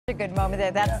A good moment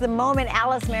there. That's the moment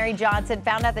Alice Mary Johnson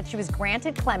found out that she was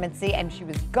granted clemency and she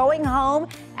was going home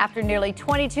after nearly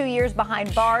 22 years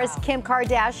behind bars. Wow. Kim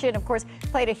Kardashian, of course,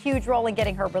 played a huge role in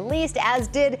getting her released, as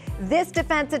did this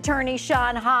defense attorney,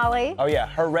 Shawn Holley. Oh yeah,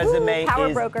 her resume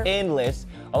is broker. endless.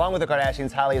 Along with the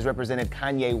Kardashians, Holley has represented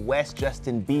Kanye West,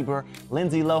 Justin Bieber,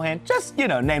 Lindsay Lohan, just, you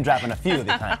know, name dropping a few of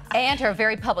the kind. And her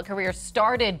very public career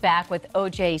started back with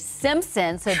O.J.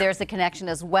 Simpson, so there's a connection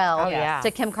as well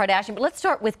to Kim Kardashian. But let's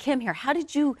start with Kim here. How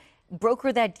did you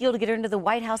broker that deal to get her into the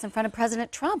White House in front of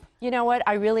President Trump? You know what?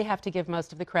 I really have to give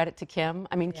most of the credit to Kim.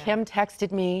 I mean, Kim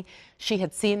texted me. She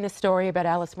had seen this story about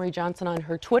Alice Marie Johnson on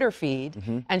her Twitter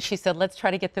feed, and she said, let's try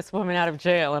to get this woman out of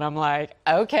jail. And I'm like,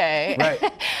 okay.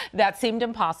 Right. That seemed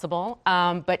impossible,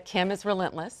 but Kim is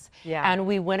relentless. And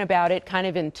we went about it kind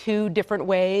of in two different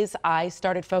ways. I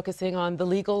started focusing on the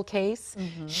legal case.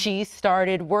 She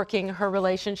started working her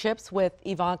relationships with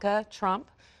Ivanka Trump,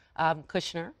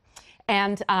 Kushner.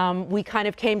 And we kind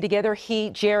of came together.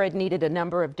 Jared needed a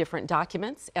number of different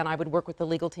documents, and I would work with the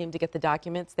legal team to get the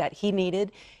documents that he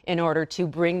needed in order to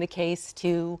bring the case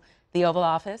to the Oval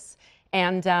Office.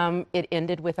 And it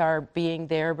ended with our being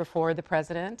there before the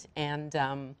president and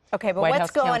okay, but White what's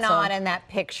House going counsel. on in that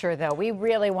picture, though? We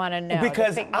really want to know.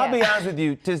 Because I'll be honest with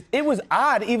you, it was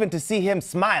odd even to see him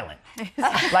smiling.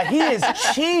 Like he is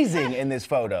cheesing in this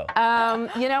photo.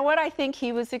 You know what? I think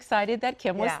he was excited that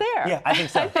Kim was there. Yeah, I think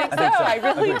so. I think so. I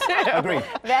really do. Agreed.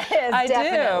 That is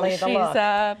definitely the look.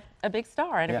 She's a big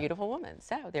star and a beautiful woman.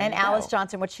 So there and you go. Alice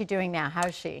Johnson, what's she doing now? How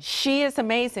is she? She is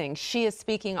amazing. She is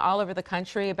speaking all over the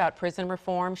country about prison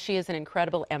reform. She is an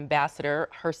incredible ambassador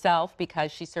herself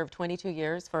because she served 22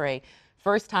 years for a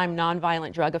first-time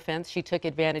nonviolent drug offense. She took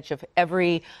advantage of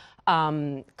every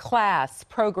class,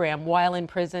 program while in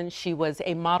prison. She was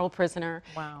a model prisoner.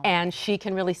 Wow. And she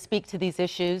can really speak to these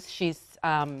issues. She's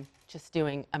just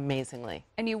doing amazingly.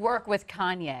 And you work with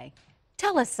Kanye.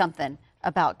 Tell us something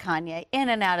about Kanye, in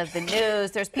and out of the news.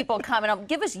 There's people coming up.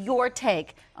 Give us your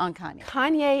take on Kanye.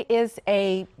 Kanye is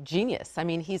a genius. I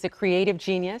mean, he's a creative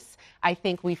genius. I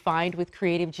think we find with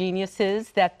creative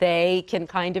geniuses that they can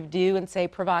kind of do and say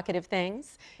provocative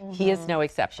things. He is no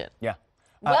exception. Yeah.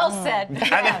 Well said.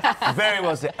 Very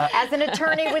well said. As an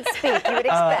attorney would speak, you would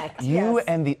expect. You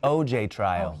and the O.J.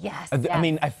 trial. Oh, yes. I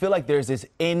mean, I feel like there's this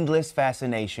endless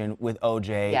fascination with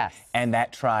O.J. and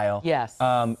that trial. Yes.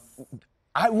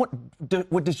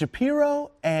 Did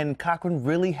Shapiro and Cochran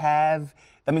really have?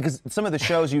 I mean, because some of the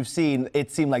shows you've seen,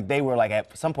 it seemed like they were like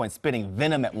at some point spitting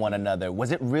venom at one another.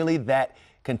 Was it really that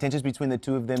contentious between the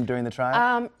two of them during the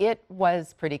trial? It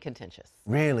was pretty contentious.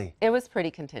 Really? It was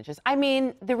pretty contentious. I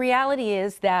mean, the reality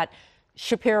is that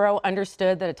Shapiro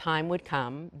understood that a time would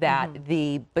come that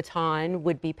the baton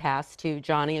would be passed to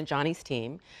Johnny and Johnny's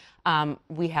team.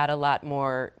 We had a lot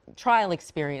more trial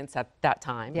experience at that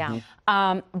time.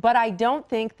 But I don't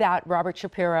think that Robert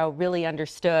Shapiro really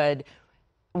understood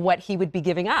what he would be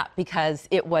giving up, because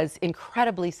it was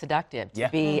incredibly seductive to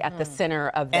be at the center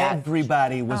of that.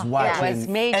 Everybody was watching. It was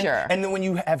major. And then when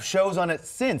you have shows on it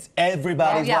since,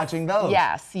 everybody's watching those.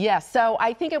 Yes, yes. So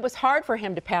I think it was hard for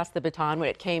him to pass the baton when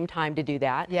it came time to do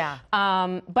that.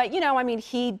 But, you know, I mean,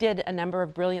 he did a number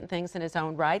of brilliant things in his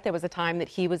own right. There was a time that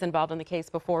he was involved in the case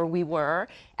before we were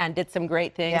and did some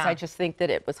great things. I just think that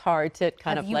it was hard to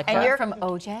kind of let go. And you're from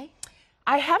O.J.?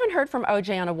 I haven't heard from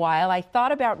O.J. in a while. I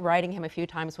thought about writing him a few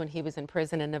times when he was in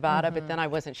prison in Nevada, but then I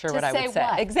wasn't sure what I would say.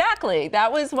 What? Exactly.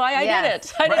 That was why I did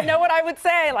it. I didn't know what I would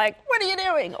say, like, what are you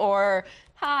doing? Or,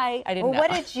 hi, I didn't know. What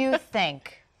did you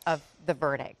think of the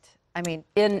verdict? I mean,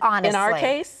 honestly. In our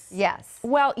case? Yes.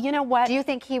 Well, you know what? Do you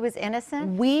think he was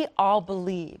innocent? We all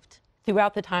believed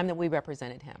throughout the time that we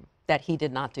represented him that he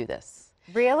did not do this.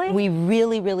 Really? We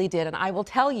really, really did. And I will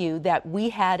tell you that we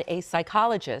had a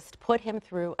psychologist put him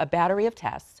through a battery of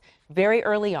tests very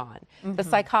early on. The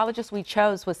psychologist we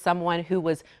chose was someone who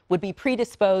would be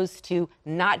predisposed to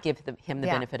not give him the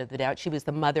benefit of the doubt. She was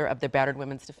the mother of the Battered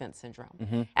Women's Defense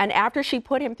Syndrome. And after she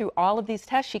put him through all of these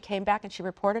tests, she came back and she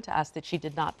reported to us that she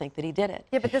did not think that he did it.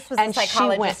 Yeah, but this was a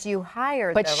psychologist you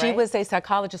hired, But though, she right? was a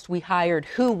psychologist we hired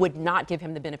who would not give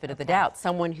him the benefit of the doubt,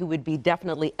 someone who would be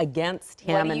definitely against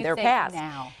him and their past.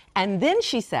 Now? And then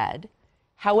she said,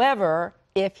 however,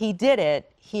 if he did it,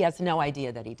 he has no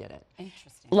idea that he did it. Interesting.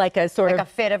 Like a sort like of a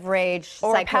fit of rage,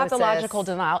 or psychosis. pathological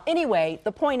denial. Anyway,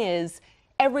 the point is,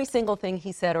 every single thing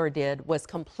he said or did was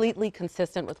completely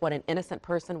consistent with what an innocent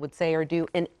person would say or do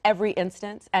in every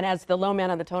instance. And as the low man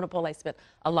on the totem pole, I spent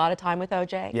a lot of time with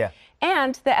O.J. Yeah.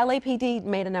 And the LAPD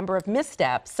made a number of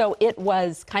missteps. So it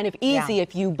was kind of easy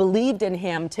if you believed in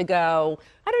him to go,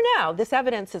 I don't know, this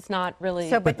evidence is not really.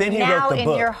 So, but then he now wrote the in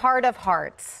book. your heart of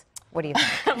hearts, What do you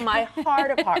think? My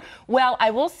heart of heart. Well,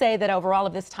 I will say that over all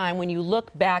of this time, when you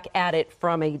look back at it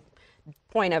from a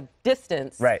point of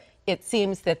distance, right, it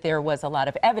seems that there was a lot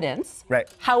of evidence. Right.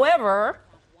 However,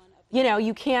 you know,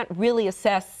 you can't really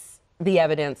assess the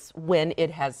evidence when it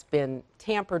has been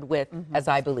tampered with, as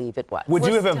I believe it was. Would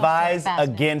you have advised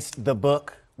against the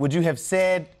book? Would you have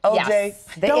said, OJ, yes.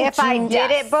 The If I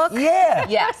Did It book? Yeah.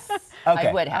 Yes, Okay.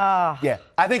 I would have. Yeah,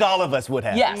 I think all of us would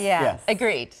have. Yes. Yeah.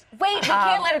 Agreed. Wait, we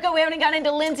can't let her go. We haven't gotten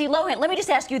into Lindsay Lohan. Let me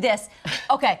just ask you this.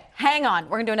 Okay, hang on.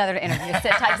 We're going to do another interview.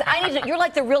 Sit tight, 'cause I need to, you're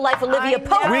like the real life Olivia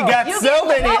Pope. We got so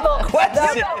many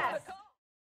questions.